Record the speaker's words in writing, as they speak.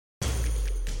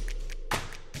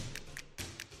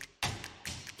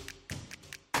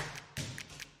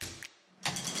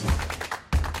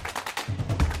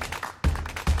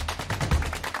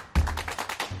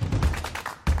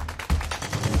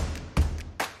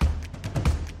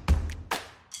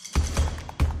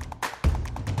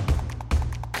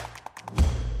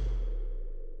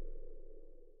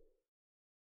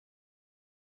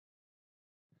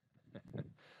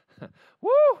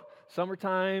Woo!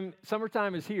 Summertime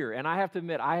is here, and I have to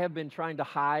admit, I have been trying to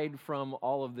hide from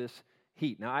all of this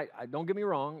heat. Now, I don't get me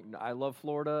wrong, I love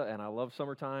Florida, and I love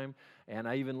summertime, and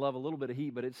I even love a little bit of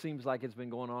heat, but it seems like it's been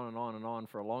going on and on and on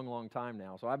for a long, long time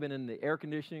now. So I've been in the air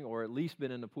conditioning, or at least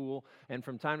been in the pool, and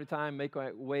from time to time make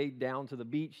my way down to the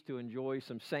beach to enjoy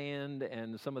some sand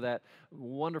and some of that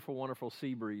wonderful, wonderful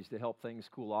sea breeze to help things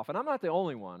cool off. And I'm not the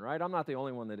only one, right? I'm not the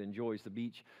only one that enjoys the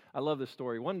beach. I love this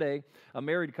story. One day, a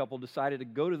married couple decided to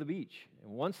go to the beach,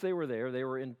 and once they were there, they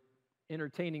were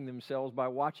entertaining themselves by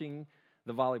watching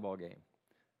the volleyball game.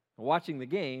 Watching the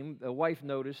game, the wife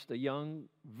noticed a young,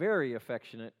 very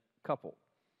affectionate couple.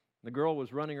 The girl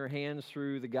was running her hands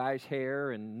through the guy's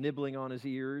hair and nibbling on his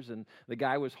ears, and the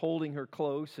guy was holding her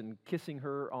close and kissing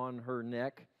her on her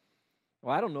neck.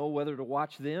 Well, I don't know whether to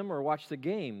watch them or watch the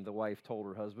game, the wife told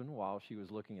her husband while she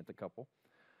was looking at the couple.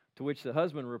 To which the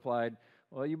husband replied,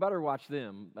 well, you better watch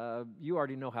them. You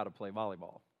already know how to play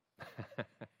volleyball.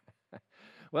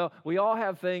 Well, we all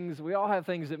have things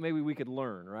that maybe we could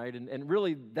learn, right? And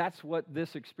really, that's what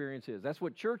this experience is. That's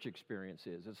what church experience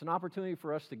is. It's an opportunity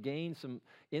for us to gain some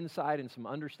insight and some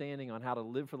understanding on how to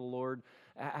live for the Lord,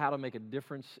 how to make a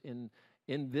difference in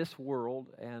this world,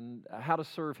 and how to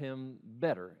serve Him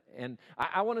better. And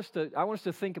I want us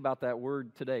to think about that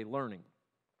word today, learning.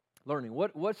 Learning.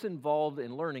 What's involved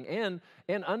in learning, and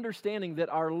understanding that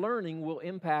our learning will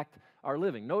impact our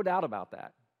living. No doubt about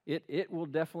that. It will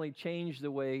definitely change the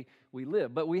way we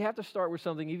live. But we have to start with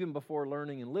something, even before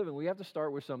learning and living, we have to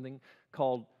start with something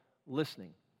called listening.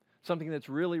 Something that's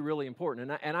really, really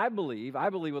important. And I believe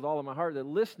with all of my heart that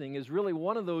listening is really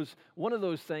one of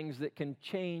those things that can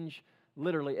change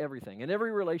literally everything. And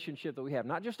every relationship that we have,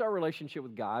 not just our relationship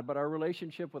with God, but our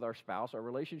relationship with our spouse, our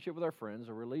relationship with our friends,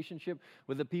 our relationship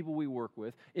with the people we work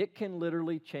with, it can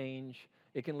literally change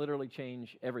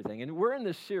everything. And we're in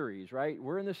this series, right?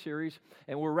 We're in this series,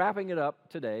 and we're wrapping it up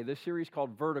today, this series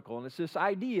called Vertical. And it's this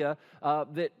idea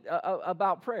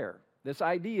about prayer, this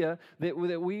idea that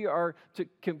we are to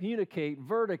communicate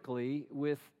vertically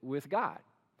with God.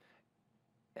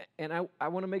 And I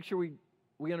want to make sure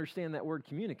we understand that word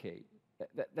communicate.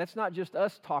 That's not just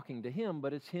us talking to Him,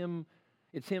 but it's Him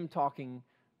talking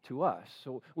to us.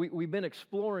 So we've been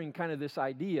exploring kind of this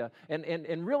idea,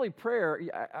 and really prayer,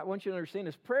 I want you to understand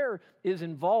this, prayer is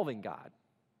involving God,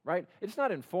 right? It's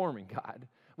not informing God.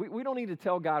 We don't need to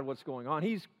tell God what's going on.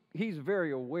 He's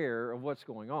very aware of what's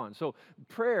going on. So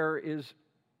prayer is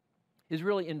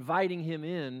really inviting Him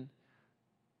in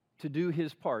to do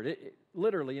His part.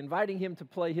 Literally inviting Him to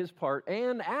play His part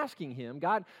and asking Him,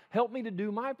 God, help me to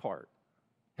do my part.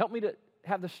 Help me to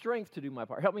have the strength to do my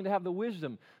part. Help me to have the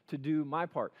wisdom to do my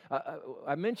part.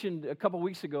 I mentioned a couple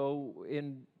weeks ago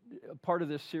in part of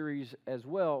this series as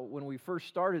well, when we first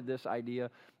started this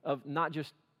idea of not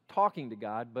just talking to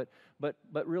God, but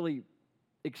really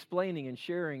explaining and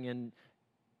sharing and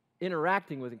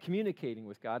interacting with and communicating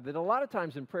with God, that a lot of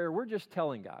times in prayer, we're just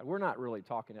telling God. We're not really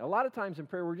talking. A lot of times in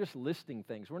prayer, we're just listing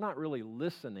things. We're not really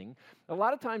listening. A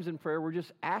lot of times in prayer, we're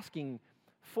just asking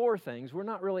for things. We're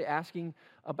not really asking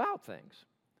about things.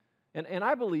 And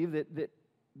I believe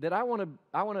that I want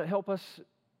to help us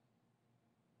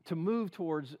to move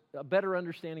towards a better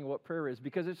understanding of what prayer is,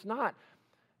 because it's not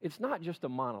just a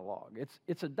monologue.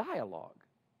 It's a dialogue.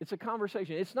 It's a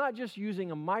conversation. It's not just using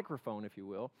a microphone, if you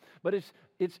will, but it's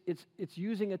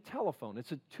using a telephone.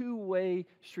 It's a two-way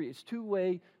street. It's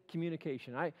two-way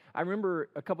communication. I remember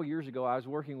a couple years ago, I was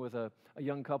working with a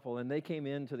young couple, and they came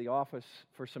into the office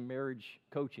for some marriage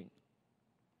coaching.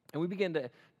 And we began to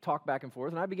talk back and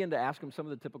forth, and I began to ask them some of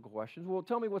the typical questions. Well,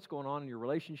 tell me what's going on in your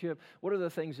relationship. What are the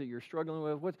things that you're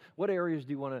struggling with? What areas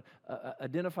do you want to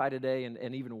identify today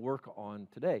and even work on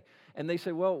today? And they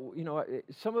said, well,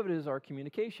 some of it is our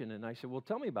communication. And I said, well,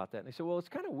 tell me about that. And they said, well, it's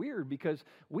kind of weird because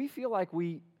we feel like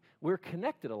we're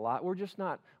connected a lot. We're just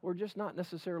not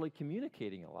necessarily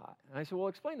communicating a lot. And I said, well,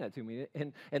 explain that to me.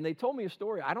 And they told me a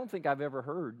story I don't think I've never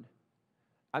heard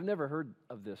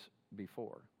of this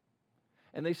before.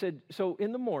 And they said, so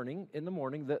in the morning,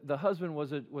 the husband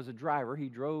was a driver. He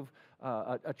drove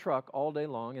a truck all day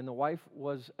long, and the wife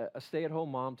was a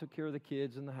stay-at-home mom, took care of the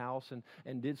kids in the house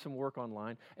and did some work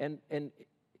online. And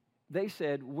they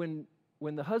said, when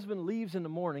the husband leaves in the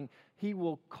morning, he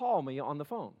will call me on the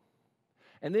phone.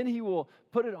 And then he will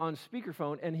put it on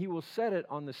speakerphone, and he will set it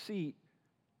on the seat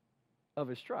of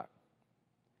his truck.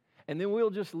 And then we'll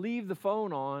just leave the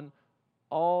phone on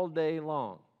all day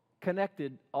long.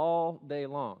 Connected all day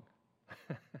long.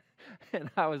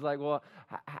 And I was like, well,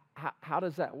 how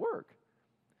does that work?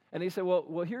 And he said,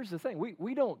 well, here's the thing.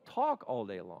 We don't talk all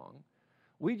day long.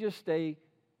 We just stay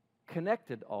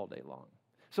connected all day long.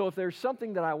 So if there's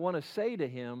something that I want to say to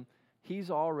him,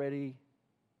 he's already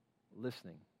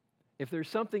listening. If there's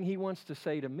something he wants to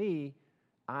say to me,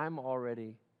 I'm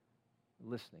already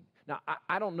listening. Now,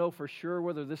 I don't know for sure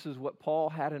whether this is what Paul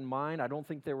had in mind. I don't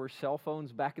think there were cell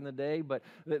phones back in the day, but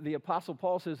the Apostle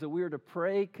Paul says that we are to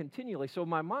pray continually. So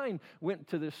my mind went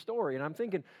to this story, and I'm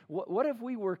thinking, what if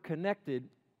we were connected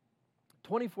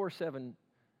 24/7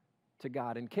 to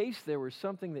God? In case there was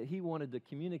something that he wanted to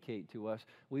communicate to us,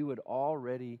 we would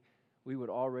already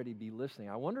be listening.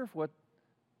 I wonder if what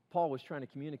Paul was trying to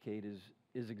communicate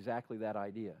is exactly that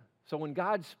idea. So when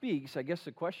God speaks, I guess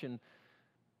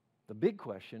the big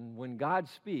question, when God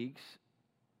speaks,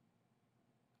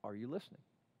 are you listening?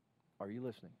 Are you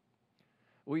listening?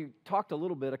 We talked a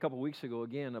little bit a couple weeks ago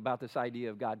again about this idea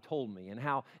of God told me and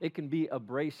how it can be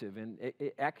abrasive, and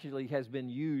it actually has been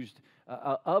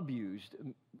abused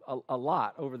a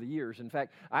lot over the years. In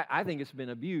fact, I think it's been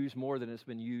abused more than it's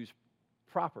been used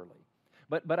properly.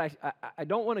 But I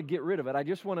don't want to get rid of it. I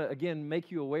just want to, again,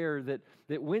 make you aware that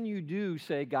when you do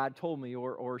say God told me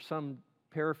or some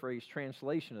paraphrase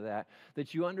translation of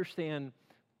that you understand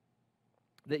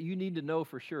that you need to know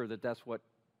for sure that that's what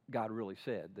God really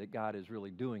said, that God is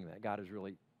really doing that. God is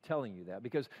really telling you that.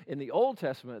 Because in the Old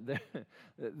Testament,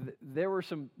 there were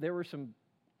some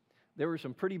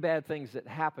pretty bad things that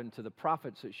happened to the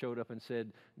prophets that showed up and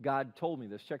said, God told me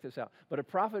this. Check this out. But a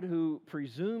prophet who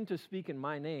presumed to speak in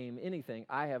my name anything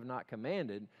I have not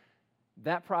commanded,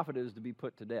 that prophet is to be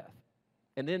put to death.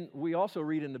 And then we also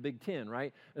read in the Big Ten,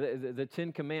 right? The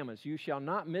Ten Commandments. You shall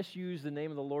not misuse the name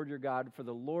of the Lord your God, for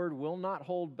the Lord will not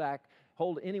hold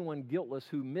anyone guiltless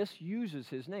who misuses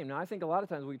his name. Now, I think a lot of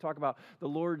times when we talk about the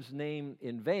Lord's name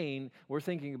in vain, we're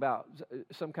thinking about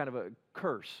some kind of a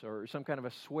curse or some kind of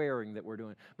a swearing that we're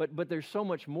doing. But there's so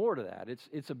much more to that.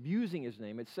 It's abusing his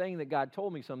name. It's saying that God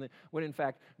told me something when, in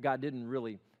fact, God didn't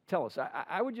really tell us.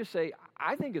 I would just say,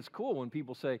 I think it's cool when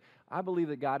people say, I believe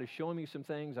that God is showing me some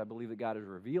things. I believe that God is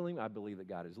revealing. I believe that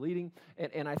God is leading.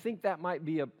 And I think that might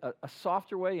be a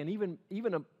softer way and even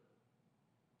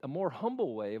a more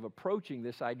humble way of approaching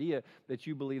this idea that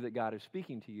you believe that God is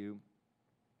speaking to you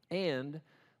and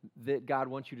that God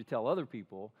wants you to tell other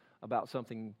people about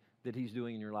something that he's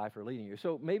doing in your life or leading you.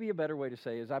 So maybe a better way to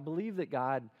say is, I believe that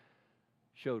God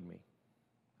showed me.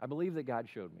 I believe that God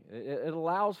showed me. It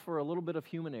allows for a little bit of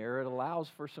human error. It allows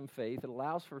for some faith. It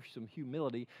allows for some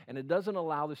humility. And it doesn't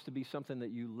allow this to be something that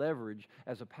you leverage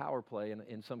as a power play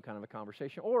in some kind of a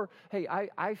conversation. Or, hey,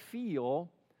 I feel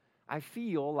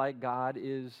like God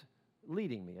is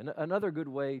leading me. And another good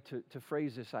way to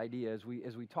phrase this idea as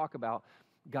we talk about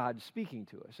God speaking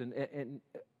to us. And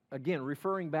again,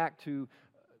 referring back to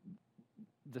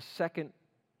the second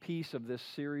piece of this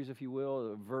series, if you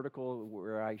will, a vertical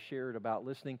where I shared about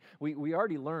listening, we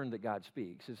already learned that God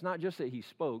speaks. It's not just that he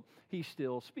spoke, he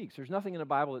still speaks. There's nothing in the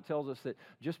Bible that tells us that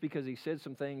just because he said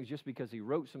some things, just because he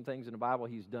wrote some things in the Bible,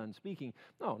 he's done speaking.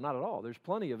 No, not at all. There's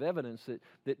plenty of evidence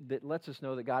that lets us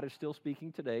know that God is still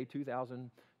speaking today,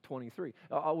 2023.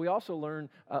 We also learn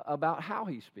about how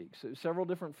he speaks, several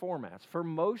different formats. For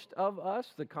most of us,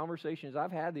 the conversations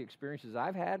I've had, the experiences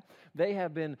I've had, they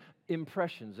have been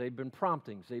impressions, they've been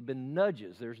promptings, they've been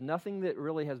nudges. There's nothing that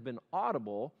really has been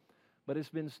audible, but it's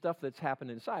been stuff that's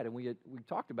happened inside. And we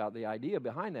talked about the idea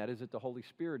behind that is that the Holy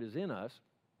Spirit is in us,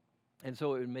 and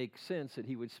so it would make sense that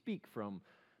he would speak from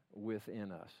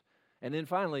within us. And then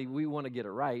finally, we want to get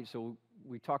it right, so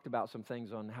we talked about some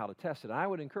things on how to test it. And I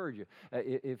would encourage you,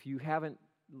 if you haven't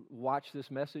watched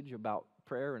this message about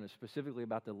prayer and specifically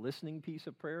about the listening piece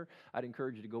of prayer, I'd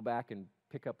encourage you to go back and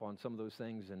pick up on some of those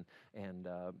things and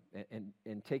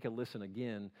take a listen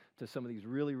again to some of these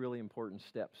really, really important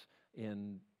steps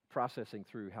in processing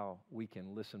through how we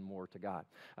can listen more to God.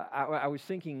 I was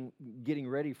thinking, getting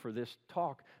ready for this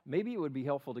talk, maybe it would be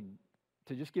helpful to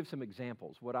just give some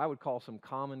examples, what I would call some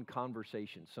common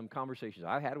conversations, some conversations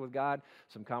I've had with God,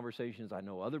 some conversations I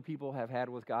know other people have had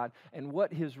with God, and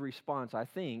what his response, I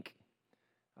think,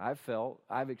 I've felt,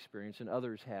 I've experienced, and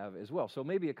others have as well. So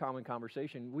maybe a common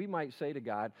conversation, we might say to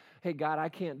God, hey, God, I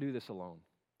can't do this alone.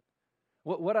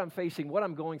 What I'm facing, what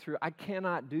I'm going through, I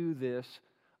cannot do this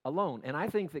alone. And I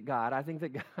think that God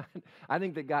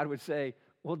would say,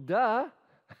 well, duh.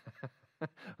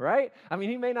 Right? I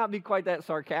mean, he may not be quite that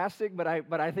sarcastic, but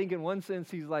I think in one sense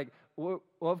he's like, well,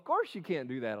 of course you can't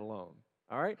do that alone.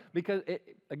 All right? Because,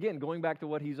 again, going back to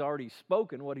what he's already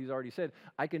spoken, what he's already said,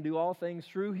 I can do all things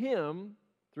through him,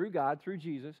 through God, through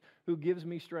Jesus, who gives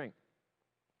me strength.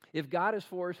 If God is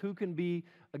for us, who can be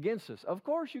against us? Of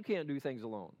course you can't do things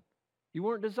alone. You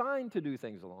weren't designed to do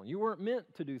things alone. You weren't meant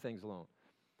to do things alone.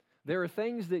 There are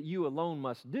things that you alone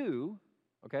must do,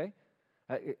 okay?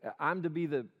 I'm to be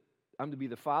I'm to be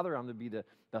the father, I'm to be the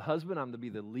husband, I'm to be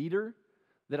the leader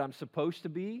that I'm supposed to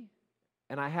be.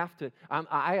 And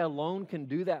I alone can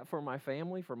do that for my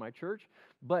family, for my church,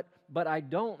 but I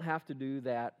don't have to do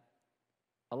that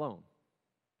alone.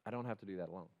 I don't have to do that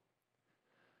alone.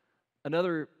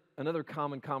 Another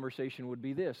common conversation would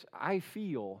be this: I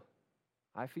feel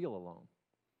alone.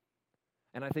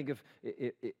 And I think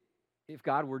if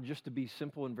God were just to be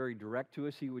simple and very direct to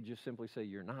us, He would just simply say,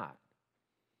 "You're not.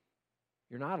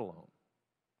 You're not alone.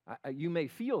 You may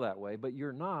feel that way, but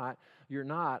you're not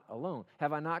alone.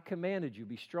 Have I not commanded you?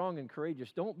 Be strong and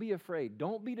courageous. Don't be afraid.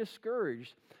 Don't be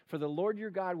discouraged, for the Lord your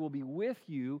God will be with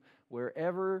you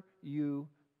wherever you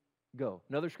go."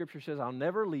 Another scripture says, "I'll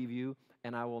never leave you,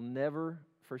 and I will never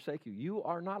forsake you." You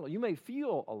are not alone. You may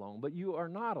feel alone, but you are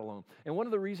not alone. And one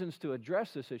of the reasons to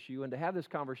address this issue and to have this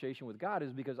conversation with God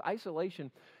is because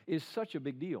isolation is such a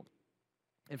big deal.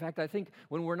 In fact, I think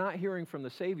when we're not hearing from the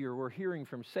Savior, we're hearing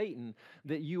from Satan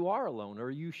that you are alone,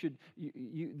 or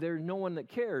there's no one that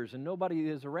cares and nobody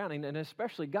is around, and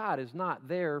especially God is not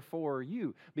there for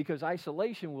you, because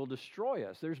isolation will destroy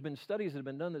us. There's been studies that have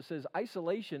been done that says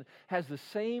isolation has the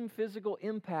same physical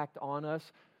impact on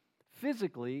us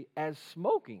physically as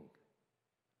smoking.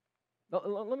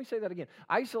 Let me say that again.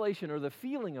 Isolation, or the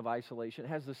feeling of isolation,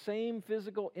 has the same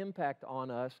physical impact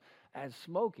on us as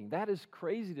smoking. That is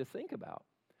crazy to think about.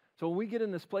 So when we get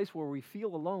in this place where we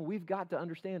feel alone, we've got to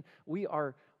understand we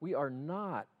are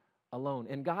not alone.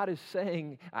 And God is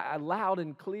saying loud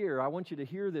and clear, I want you to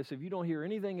hear this. If you don't hear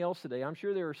anything else today, I'm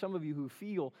sure there are some of you who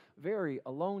feel very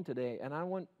alone today. And I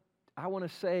want to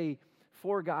say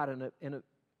for God in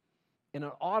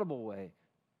an audible way,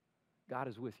 God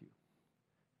is with you.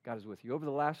 God is with you. Over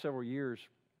the last several years,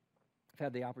 I've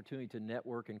had the opportunity to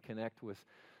network and connect with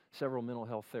several mental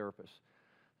health therapists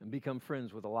and become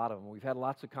friends with a lot of them. We've had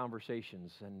lots of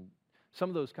conversations, and some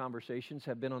of those conversations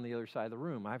have been on the other side of the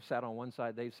room. I've sat on one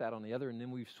side, they've sat on the other, and then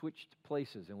we've switched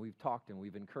places, and we've talked, and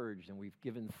we've encouraged, and we've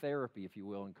given therapy, if you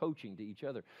will, and coaching to each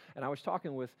other. And I was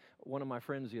talking with one of my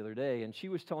friends the other day, and she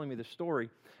was telling me the story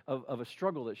of a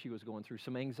struggle that she was going through,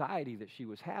 some anxiety that she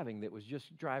was having that was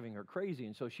just driving her crazy.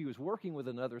 And so she was working with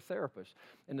another therapist,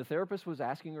 and the therapist was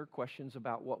asking her questions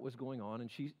about what was going on,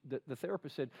 and the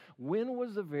therapist said, "When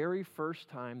was the very first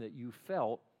time that you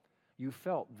felt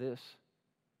this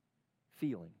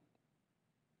feeling?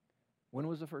 When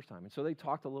was the first time?" And so they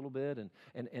talked a little bit,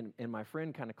 and my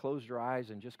friend kind of closed her eyes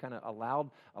and just kind of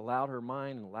allowed her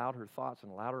mind and allowed her thoughts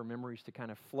and allowed her memories to kind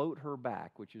of float her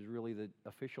back, which is really the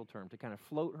official term, to kind of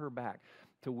float her back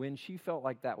to when she felt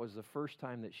like that was the first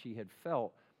time that she had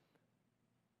felt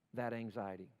that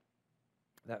anxiety,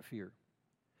 that fear.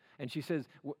 And she says,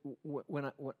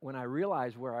 when I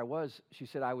realized where I was, she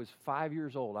said, I was 5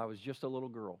 years old. I was just a little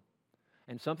girl.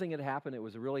 And something had happened. It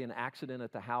was really an accident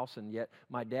at the house, and yet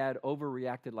my dad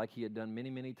overreacted like he had done many,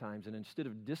 many times. And instead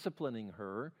of disciplining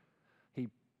her, he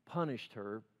punished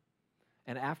her.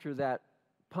 And after that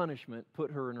punishment,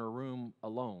 put her in her room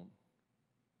alone.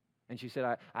 And she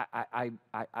said, I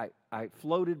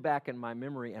floated back in my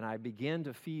memory, and I began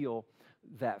to feel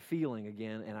that feeling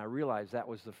again. And I realized that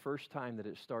was the first time that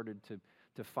it started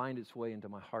to find its way into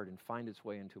my heart and find its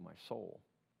way into my soul.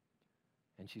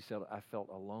 And she said, I felt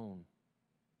alone.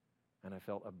 And I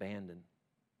felt abandoned.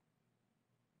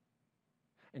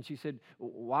 And she said,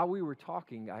 while we were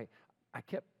talking, I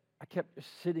kept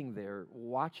sitting there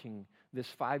watching this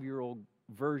 5-year-old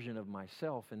version of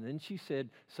myself. And then she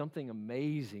said something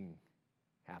amazing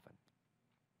happened.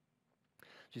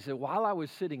 She said, while I was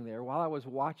sitting there, while I was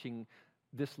watching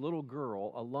this little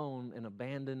girl alone and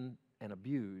abandoned and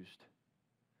abused,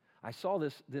 I saw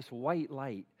this white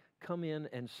light come in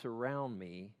and surround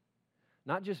me.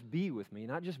 Not just be with me,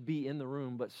 not just be in the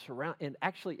room, but surround and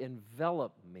actually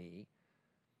envelop me.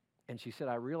 And she said,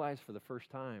 I realized for the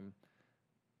first time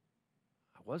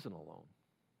I wasn't alone.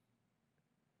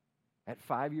 At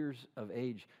 5 years of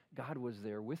age, God was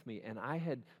there with me, and I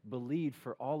had believed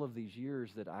for all of these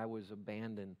years that I was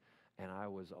abandoned and I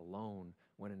was alone,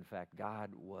 when in fact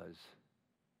God was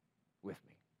with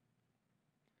me.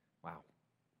 Wow.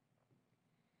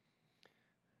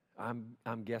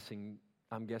 I'm guessing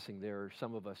there are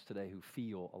some of us today who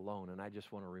feel alone, and I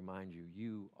just want to remind you,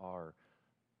 you are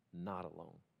not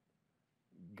alone.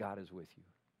 God is with you.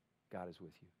 God is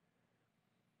with you.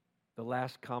 The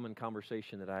last common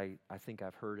conversation that I think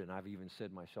I've heard, and I've even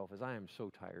said myself, is I am so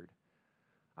tired.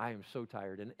 I am so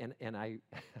tired. And I,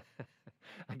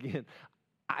 again,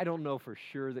 I don't know for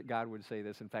sure that God would say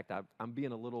this. In fact, I'm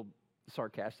being a little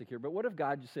sarcastic here, but what if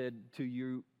God said to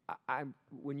you,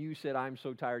 when you said, I'm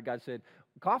so tired, God said,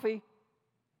 coffee.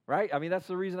 right? I mean, that's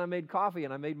the reason I made coffee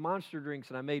and I made Monster drinks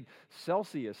and I made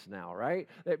Celsius now, right?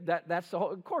 That's the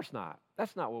whole, of course not.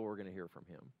 That's not what we're going to hear from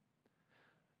him.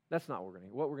 That's not what we're going to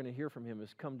hear. What we're going to hear from him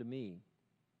is, come to me,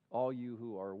 all you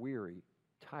who are weary,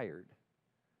 tired,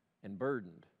 and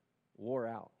burdened, wore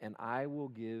out, and I will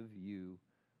give you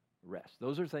rest.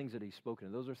 Those are things that he's spoken,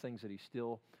 and those are things that he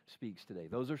still speaks today.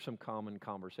 Those are some common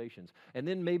conversations. And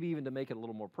then maybe even to make it a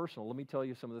little more personal, let me tell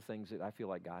you some of the things that I feel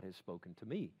like God has spoken to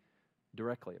me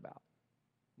directly about,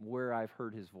 where I've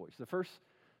heard his voice. The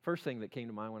first thing that came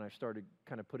to mind when I started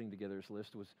kind of putting together this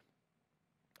list was,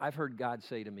 I've heard God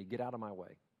say to me, get out of my way.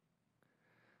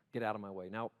 Get out of my way.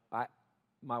 Now,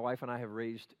 my wife and I have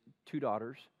raised 2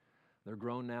 daughters. They're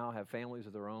grown now, have families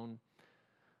of their own.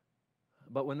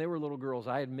 But when they were little girls,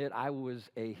 I admit I was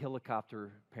a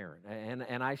helicopter parent,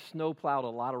 and I snowplowed a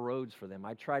lot of roads for them.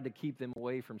 I tried to keep them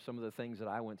away from some of the things that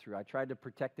I went through. I tried to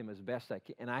protect them as best I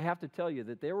could. And I have to tell you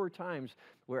that there were times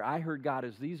where I heard God,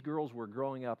 as these girls were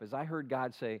growing up, as I heard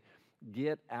God say,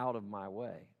 get out of my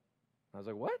way. I was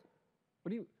like, what?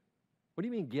 What do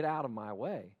you mean, get out of my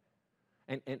way?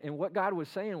 And what God was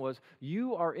saying was,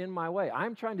 you are in my way.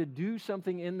 I'm trying to do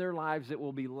something in their lives that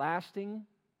will be lasting,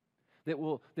 that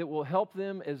will help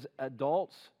them as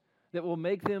adults, that will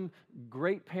make them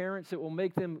great parents, that will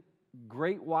make them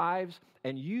great wives,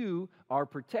 and you are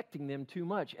protecting them too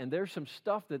much. And there's some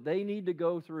stuff that they need to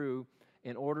go through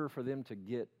in order for them to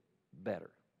get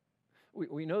better.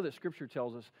 We know that Scripture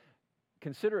tells us,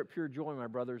 consider it pure joy, my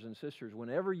brothers and sisters,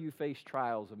 whenever you face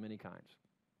trials of many kinds.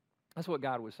 That's what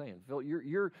God was saying. Phil,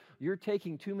 you're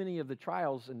taking too many of the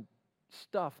trials and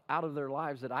stuff out of their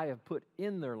lives that I have put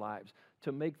in their lives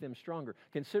to make them stronger.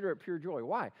 Consider it pure joy.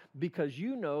 Why? Because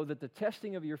you know that the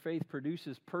testing of your faith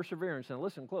produces perseverance. And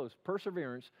listen close,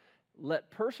 perseverance. Let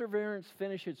perseverance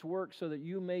finish its work so that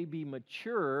you may be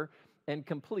mature and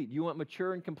complete. You want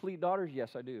mature and complete daughters?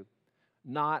 Yes, I do.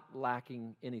 Not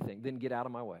lacking anything. Then get out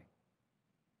of my way.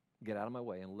 Get out of my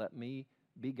way and let me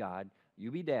be God.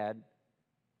 You be dad.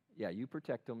 Yeah, you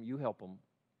protect them, you help them,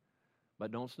 but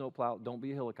don't snowplow, don't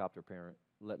be a helicopter parent.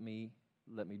 Let me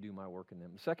do my work in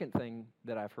them. The second thing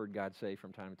that I've heard God say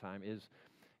from time to time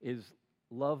is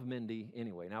love Mindy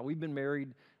anyway. Now, we've been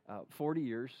married 40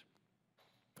 years,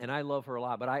 and I love her a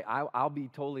lot, but I'll be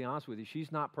totally honest with you,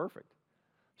 she's not perfect.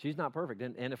 She's not perfect.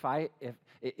 And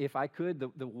if I could,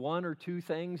 the one or two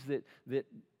things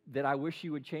that I wish she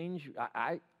would change,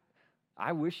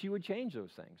 I wish she would change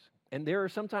those things. And there are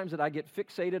sometimes that I get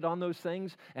fixated on those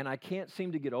things, and I can't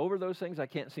seem to get over those things. I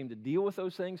can't seem to deal with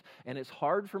those things, and it's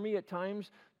hard for me at times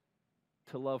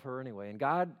to love her anyway. And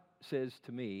God says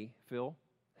to me, Phil,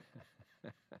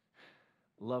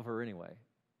 love her anyway.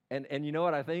 And you know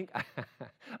what I think?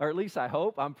 Or at least I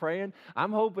hope,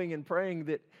 I'm hoping and praying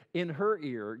that in her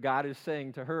ear, God is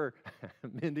saying to her,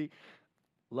 Mindy,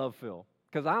 love Phil.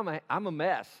 Because I'm a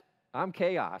mess. I'm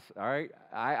chaos, all right?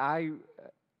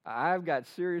 I've got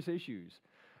serious issues.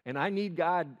 And I need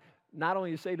God not only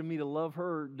to say to me to love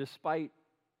her despite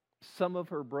some of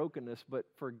her brokenness, but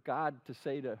for God to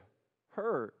say to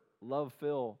her, love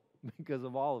Phil because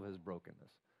of all of his brokenness.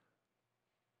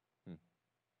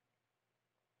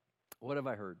 What have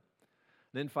I heard?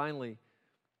 Then finally,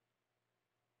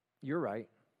 you're right.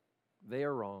 They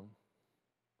are wrong.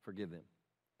 Forgive them.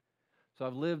 So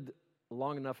I've lived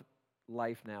long enough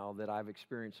life now that I've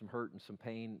experienced some hurt and some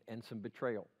pain and some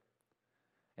betrayal.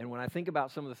 And when I think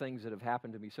about some of the things that have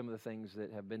happened to me, some of the things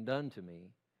that have been done to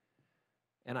me,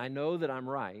 and I know that I'm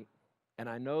right, and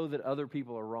I know that other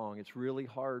people are wrong, it's really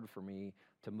hard for me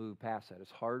to move past that.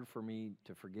 It's hard for me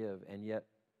to forgive. And yet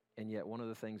one of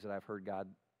the things that I've heard God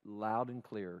loud and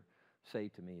clear say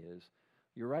to me is,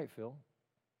 you're right, Phil.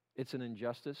 It's an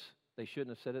injustice. They shouldn't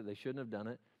have said it. They shouldn't have done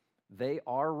it. They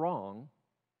are wrong.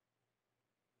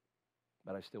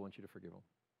 But I still want you to forgive them.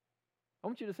 I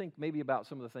want you to think maybe about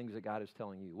some of the things that God is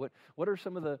telling you. What are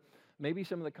some of the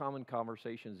common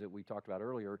conversations that we talked about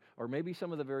earlier, or maybe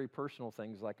some of the very personal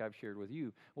things like I've shared with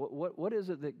you? What is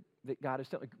it that God is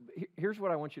telling? Here's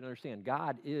what I want you to understand.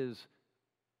 God is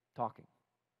talking.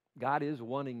 God is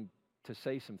wanting to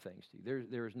say some things to you.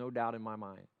 There is no doubt in my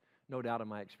mind, no doubt in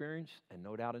my experience, and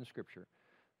no doubt in Scripture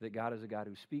that God is a God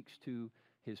who speaks to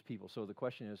his people. So the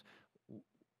question is,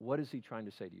 what is he trying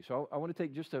to say to you? So I want to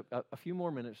take just a few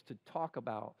more minutes to talk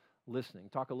about listening,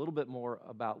 talk a little bit more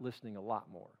about listening a lot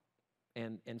more,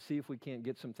 and see if we can't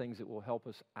get some things that will help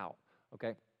us out,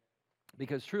 okay?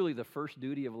 Because truly the first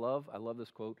duty of love, I love this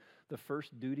quote, the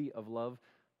first duty of love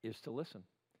is to listen.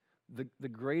 The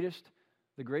greatest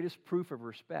proof of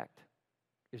respect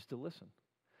is to listen.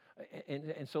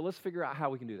 And so let's figure out how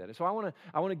we can do that. And so I want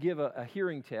to give a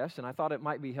hearing test, and I thought it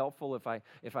might be helpful if I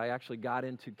actually got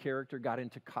into character, got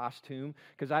into costume,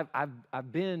 because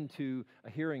I've been to a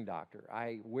hearing doctor.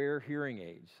 I wear hearing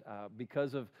aids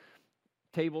because of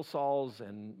table saws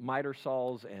and miter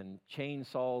saws and chain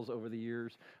saws over the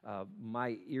years.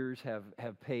 My ears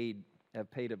have paid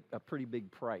a pretty big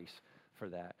price for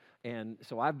that. And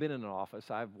so I've been in an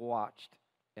office, I've watched,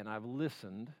 and I've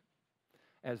listened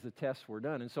as the tests were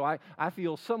done. And so I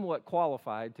feel somewhat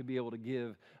qualified to be able to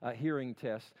give a hearing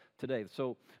test today.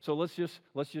 So let's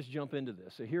just jump into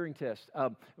this. A hearing test.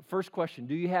 First question,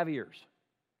 do you have ears?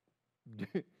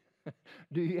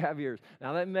 Do you have ears?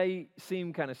 Now that may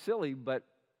seem kind of silly, but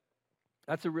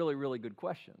that's a really, really good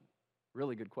question.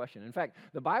 Really good question. In fact,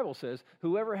 the Bible says,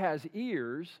 whoever has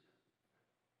ears,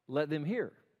 let them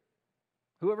hear.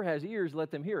 Whoever has ears, let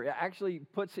them hear. It actually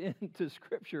puts into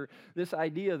Scripture this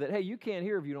idea that, hey, you can't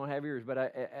hear if you don't have ears. But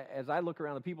as I look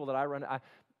around the people that I run,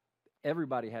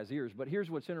 everybody has ears. But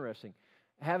here's what's interesting.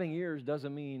 Having ears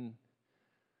doesn't mean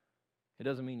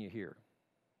you hear.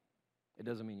 It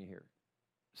doesn't mean you hear.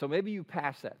 So maybe you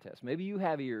pass that test. Maybe you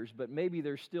have ears, but maybe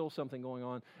there's still something going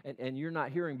on, and you're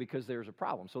not hearing because there's a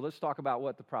problem. So let's talk about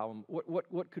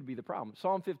what could be the problem.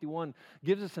 Psalm 51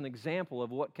 gives us an example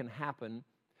of what can happen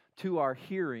to our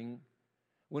hearing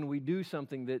when we do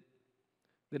something that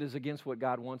is against what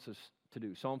God wants us to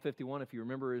do. Psalm 51, if you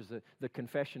remember, is the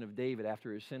confession of David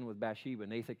after his sin with Bathsheba.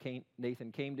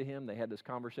 Nathan came to him. They had this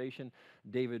conversation.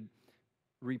 David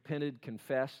repented,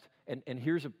 confessed, and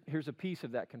here's a piece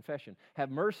of that confession.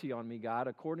 Have mercy on me, God,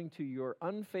 according to your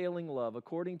unfailing love,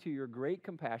 according to your great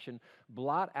compassion,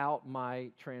 blot out my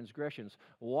transgressions.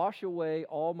 Wash away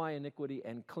all my iniquity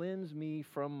and cleanse me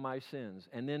from my sins.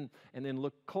 And then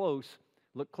look close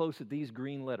at these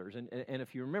green letters. And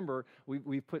if you remember,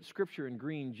 we've put Scripture in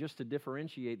green just to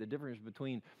differentiate the difference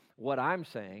between what I'm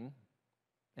saying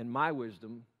and my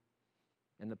wisdom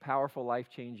and the powerful,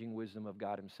 life-changing wisdom of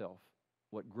God Himself.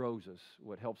 What grows us,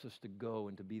 what helps us to go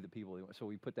and to be the people. So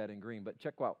we put that in green. But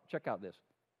check out this.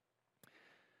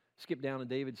 Skip down, and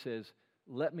David says,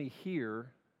 let me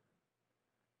hear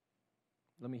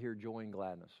joy and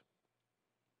gladness.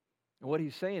 And what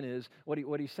he's saying is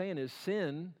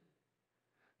sin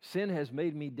has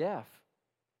made me deaf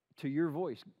to your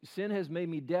voice. Sin has made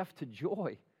me deaf to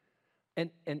joy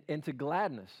and to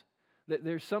gladness. That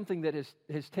there's something that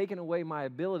has taken away my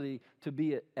ability to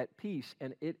be at peace,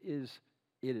 and it is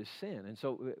sin. And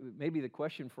so maybe the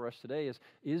question for us today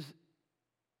is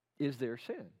there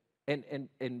sin?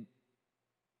 And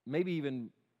maybe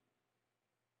even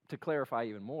to clarify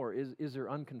even more, is there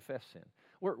unconfessed sin?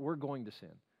 We're going to sin.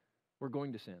 We're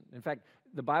going to sin. In fact,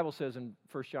 the Bible says in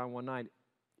 1 John 1:9,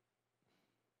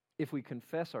 if we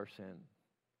confess our sin,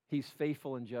 He's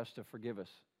faithful and just to forgive us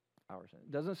our sin.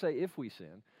 It doesn't say if we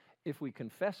sin. If we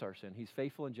confess our sin, He's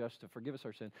faithful and just to forgive us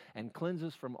our sin and cleanse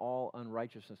us from all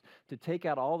unrighteousness, to take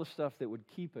out all the stuff that would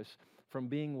keep us from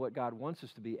being what God wants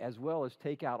us to be, as well as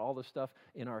take out all the stuff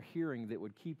in our hearing that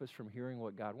would keep us from hearing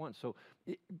what God wants. So,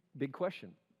 big question.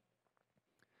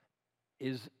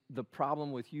 Is the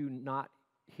problem with you not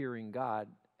hearing God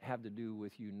have to do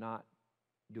with you not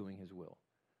doing His will?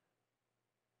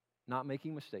 Not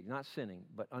making mistakes, not sinning,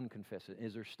 but unconfessed.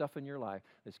 Is there stuff in your life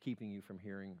that's keeping you from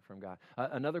hearing from God?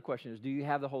 Another question is, do you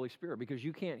have the Holy Spirit? Because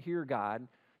you can't hear God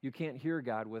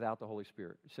without the Holy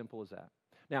Spirit. Simple as that.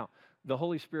 Now, the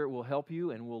Holy Spirit will help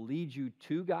you and will lead you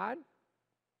to God.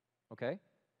 Okay?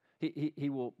 He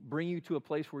will bring you to a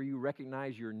place where you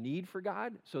recognize your need for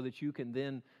God so that you can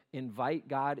then invite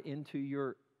God into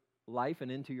your life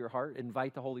and into your heart,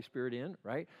 invite the Holy Spirit in,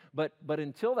 right? But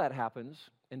until that happens,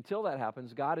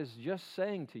 God is just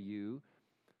saying to you,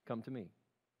 come to me,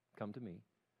 come to me,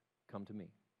 come to me.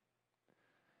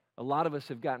 A lot of us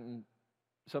have gotten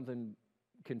something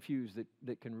confused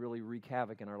that can really wreak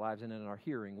havoc in our lives and in our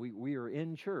hearing. We are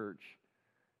in church,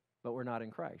 but we're not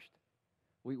in Christ.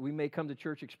 We may come to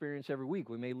church experience every week.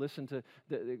 We may listen to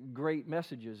the great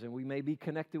messages, and we may be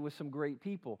connected with some great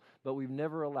people, but we've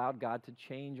never allowed God to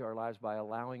change our lives by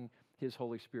allowing His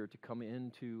Holy Spirit to come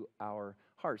into our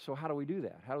hearts. So how do we do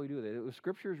that? How do we do that? The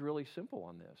Scripture is really simple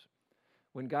on this.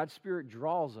 When God's Spirit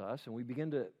draws us and we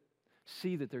begin to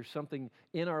see that there's something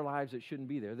in our lives that shouldn't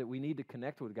be there, that we need to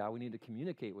connect with God, we need to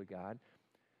communicate with God,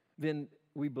 then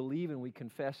we believe and we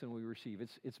confess and we receive.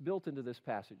 It's built into this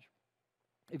passage.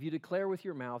 If you declare with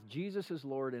your mouth, Jesus is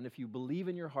Lord, and if you believe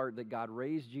in your heart that God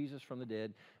raised Jesus from the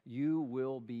dead, you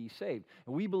will be saved.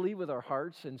 And we believe with our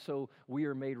hearts, and so we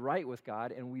are made right with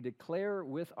God, and we declare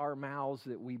with our mouths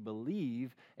that we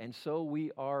believe, and so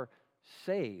we are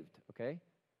saved, okay?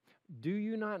 Do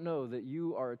you not know that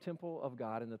you are a temple of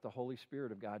God and that the Holy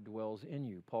Spirit of God dwells in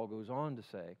you? Paul goes on to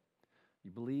say,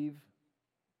 you believe,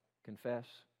 confess,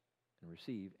 and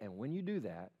receive. And when you do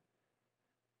that,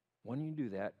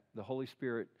 the Holy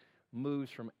Spirit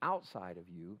moves from outside of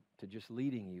you to just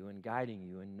leading you and guiding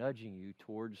you and nudging you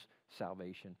towards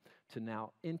salvation to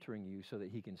now entering you so that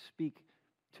he can speak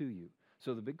to you.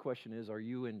 So the big question is, are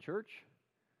you in church?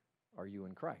 Are you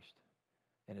in Christ?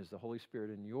 And is the Holy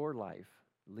Spirit in your life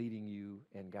leading you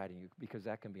and guiding you? Because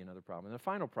that can be another problem. And the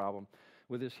final problem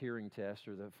with this hearing test,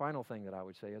 or the final thing that I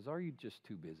would say is, are you just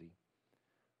too busy?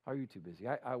 Are you too busy?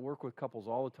 I work with couples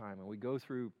all the time, and we go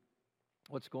through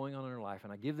what's going on in their life,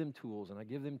 and I give them tools, and I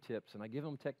give them tips, and I give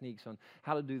them techniques on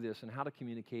how to do this and how to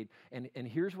communicate, and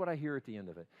here's what I hear at the end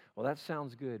of it. Well, that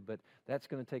sounds good, but that's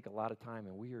going to take a lot of time,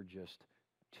 and we are just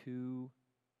too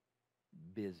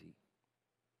busy.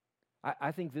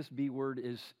 I think this B word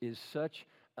is such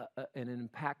an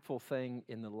impactful thing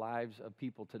in the lives of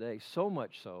people today, so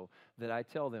much so that I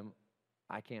tell them,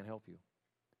 I can't help you.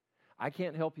 I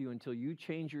can't help you until you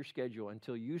change your schedule,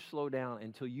 until you slow down,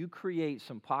 until you create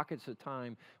some pockets of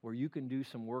time where you can do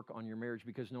some work on your marriage.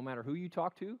 Because no matter who you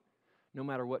talk to, no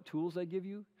matter what tools they give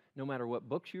you, no matter what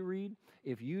books you read,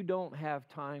 if you don't have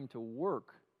time to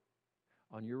work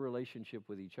on your relationship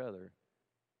with each other,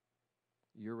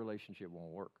 your relationship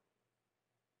won't work.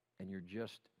 And you're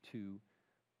just too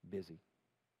busy.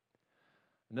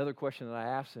 Another question that I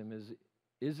ask them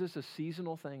is this a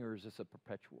seasonal thing or is this a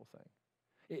perpetual thing?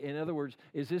 In other words,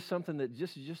 is this something that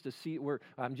just to see where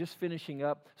I'm just finishing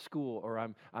up school, or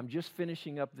I'm just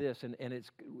finishing up this, and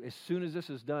it's as soon as this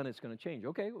is done, it's going to change?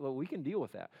 Okay, well, we can deal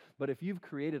with that. But if you've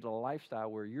created a lifestyle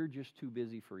where you're just too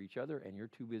busy for each other and you're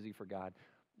too busy for God,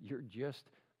 you're just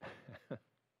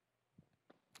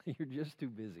you're just too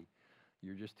busy.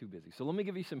 You're just too busy. So let me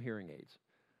give you some hearing aids.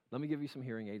 Let me give you some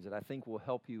hearing aids that I think will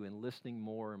help you in listening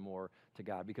more and more to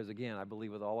God. Because again, I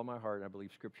believe with all of my heart, and I believe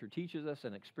Scripture teaches us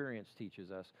and experience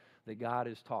teaches us that God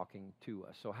is talking to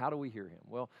us. So how do we hear Him?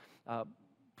 Well,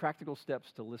 practical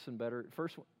steps to listen better.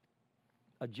 First,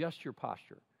 adjust your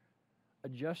posture.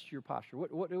 Adjust your posture.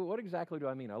 What exactly do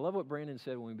I mean? I love what Brandon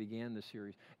said when we began this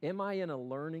series. Am I in a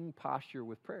learning posture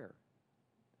with prayer?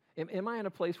 Am I in a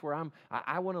place where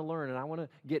I want to learn and I want to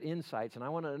get insights and I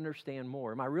want to understand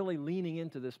more? Am I really leaning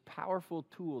into this powerful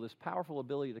tool, this powerful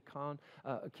ability to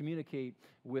communicate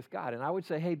with God? And I would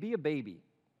say, hey, be a baby,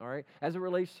 all right? As it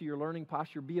relates to your learning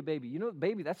posture, be a baby. You know,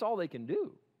 baby, that's all they can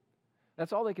do.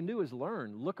 That's all they can do is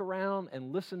learn, look around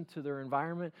and listen to their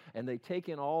environment, and they take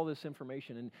in all this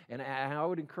information. And I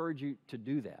would encourage you to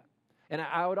do that. And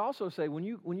I would also say, when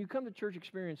you come to church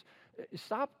experience,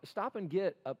 stop and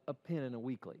get a pen and a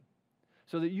weekly,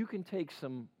 so that you can take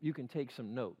some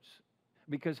notes,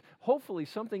 because hopefully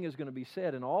something is going to be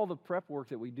said in all the prep work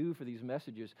that we do for these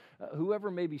messages. Whoever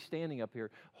may be standing up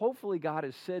here, hopefully God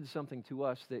has said something to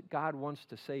us that God wants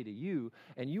to say to you,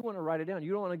 and you want to write it down.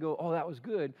 You don't want to go, oh, that was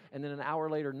good, and then an hour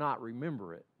later not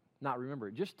remember it.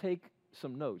 Just take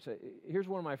some notes. Here's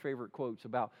one of my favorite quotes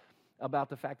about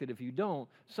the fact that if you don't,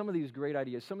 some of these great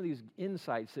ideas, some of these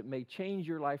insights that may change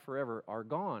your life forever are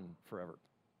gone forever.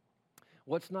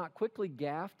 What's not quickly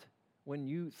gaffed when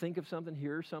you think of something,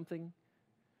 hear something,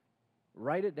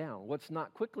 write it down. What's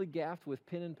not quickly gaffed with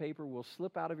pen and paper will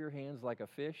slip out of your hands like a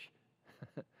fish,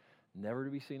 never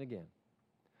to be seen again.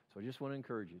 So I just want to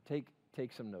encourage you,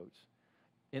 take some notes.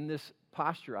 In this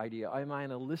posture idea, am I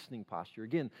in a listening posture?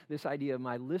 Again, this idea, am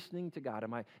I listening to God?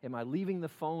 Am I leaving the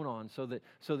phone on so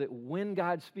that when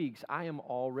God speaks, I'm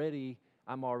already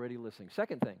listening?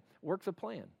 Second thing, work the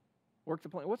plan. Work the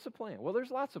plan. What's the plan? Well, there's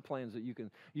lots of plans that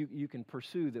you can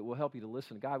pursue that will help you to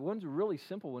listen to God. One's a really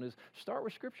simple one is start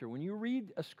with Scripture. When you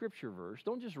read a Scripture verse,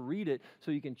 don't just read it so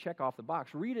you can check off the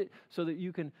box. Read it so that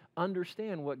you can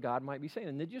understand what God might be saying.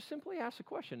 And then just simply ask the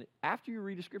question, after you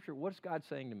read a Scripture, what's God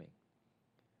saying to me?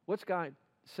 What's God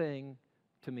saying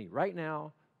to me right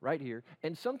now, right here?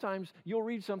 And sometimes you'll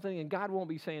read something and God won't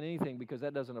be saying anything because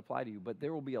that doesn't apply to you. But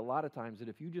there will be a lot of times that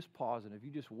if you just pause and if you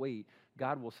just wait,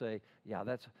 God will say, yeah,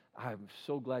 I'm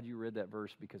so glad you read that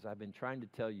verse because I've been trying to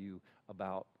tell you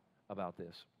about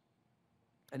this.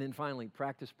 And then finally,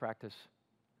 practice.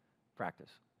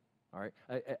 All right.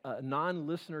 A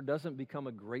non-listener doesn't become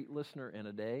a great listener in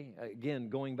a day. Again,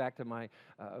 going back to my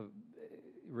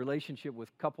relationship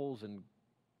with couples and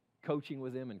coaching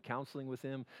with them and counseling with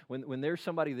them. When there's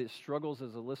somebody that struggles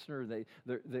as a listener,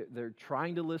 they're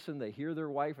trying to listen, they hear their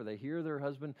wife or they hear their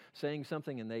husband saying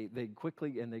something, and they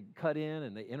quickly and they cut in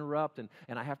and they interrupt, and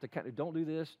I have to don't do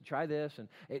this, try this, and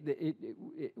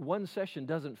one session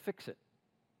doesn't fix it.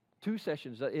 2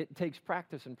 sessions, it takes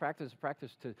practice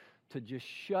to just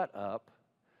shut up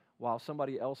while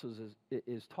somebody else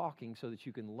is talking so that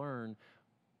you can learn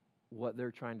what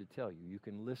they're trying to tell you. You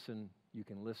can listen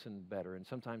better, and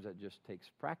sometimes that just takes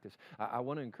practice. I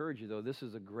want to encourage you, though, this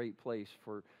is a great place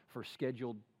for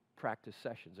scheduled practice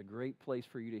sessions, a great place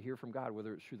for you to hear from God,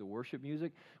 whether it's through the worship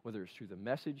music, whether it's through the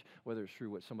message, whether it's through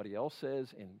what somebody else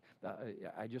says. And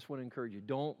I just want to encourage you,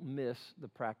 don't miss the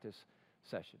practice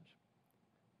sessions.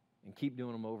 And keep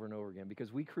doing them over and over again,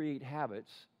 because we create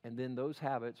habits, and then those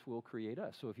habits will create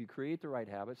us. So if you create the right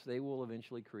habits, they will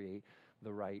eventually create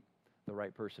the right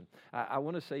person. I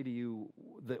want to say to you,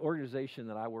 the organization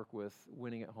that I work with,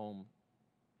 Winning at Home,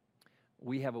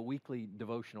 we have a weekly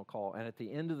devotional call, and at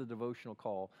the end of the devotional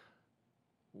call,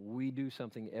 we do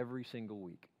something every single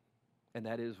week. And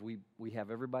that is we have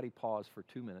everybody pause for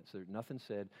 2 minutes. There's nothing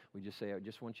said. We just say, I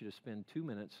just want you to spend 2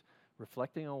 minutes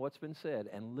reflecting on what's been said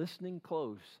and listening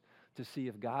close to see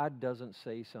if God doesn't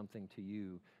say something to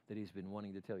you that he's been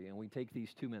wanting to tell you. And we take these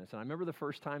 2 minutes. And I remember the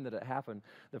first time that it happened,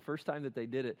 the first time that they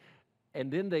did it,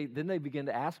 and then they begin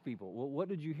to ask people, well, what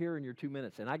did you hear in your 2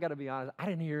 minutes? And I got to be honest, I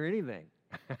didn't hear anything.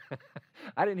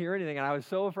 I didn't hear anything, and I was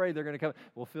so afraid they're going to come.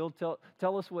 Well, Phil,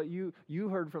 tell us what you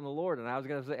heard from the Lord. And I was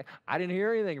going to say, I didn't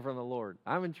hear anything from the Lord.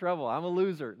 I'm in trouble. I'm a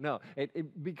loser. No,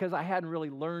 because I hadn't really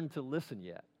learned to listen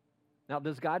yet. Now,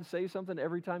 does God say something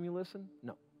every time you listen?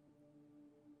 No.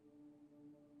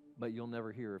 But you'll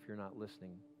never hear if you're not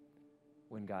listening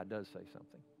when God does say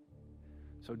something.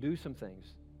 So do some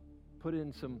things. Put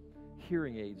in some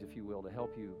hearing aids, if you will, to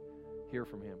help you hear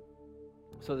from him.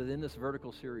 So that in this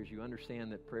vertical series, you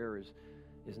understand that prayer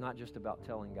is not just about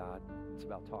telling God, it's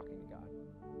about talking to God.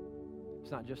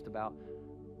 It's not just about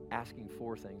asking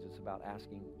for things, it's about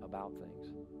asking about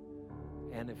things.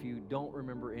 And if you don't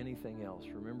remember anything else,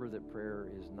 remember that prayer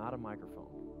is not a microphone.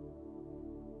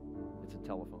 It's a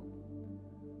telephone.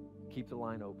 Keep the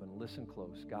line open. Listen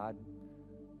close. God,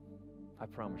 I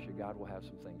promise you, God will have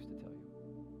some things to tell you.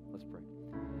 Let's pray.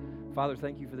 Father,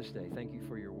 thank you for this day. Thank you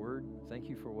for your word. Thank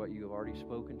you for what you have already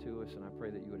spoken to us, and I pray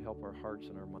that you would help our hearts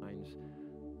and our minds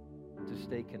to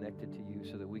stay connected to you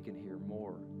so that we can hear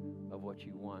more of what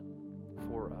you want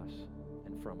for us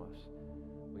and from us.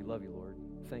 We love you, Lord.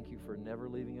 Thank you for never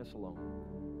leaving us alone.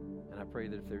 And I pray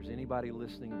that if there's anybody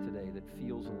listening today that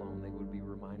feels alone, they would be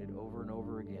reminded over and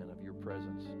over again of your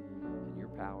presence and your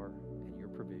power and your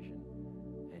provision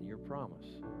and your promise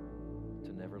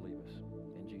to never leave us.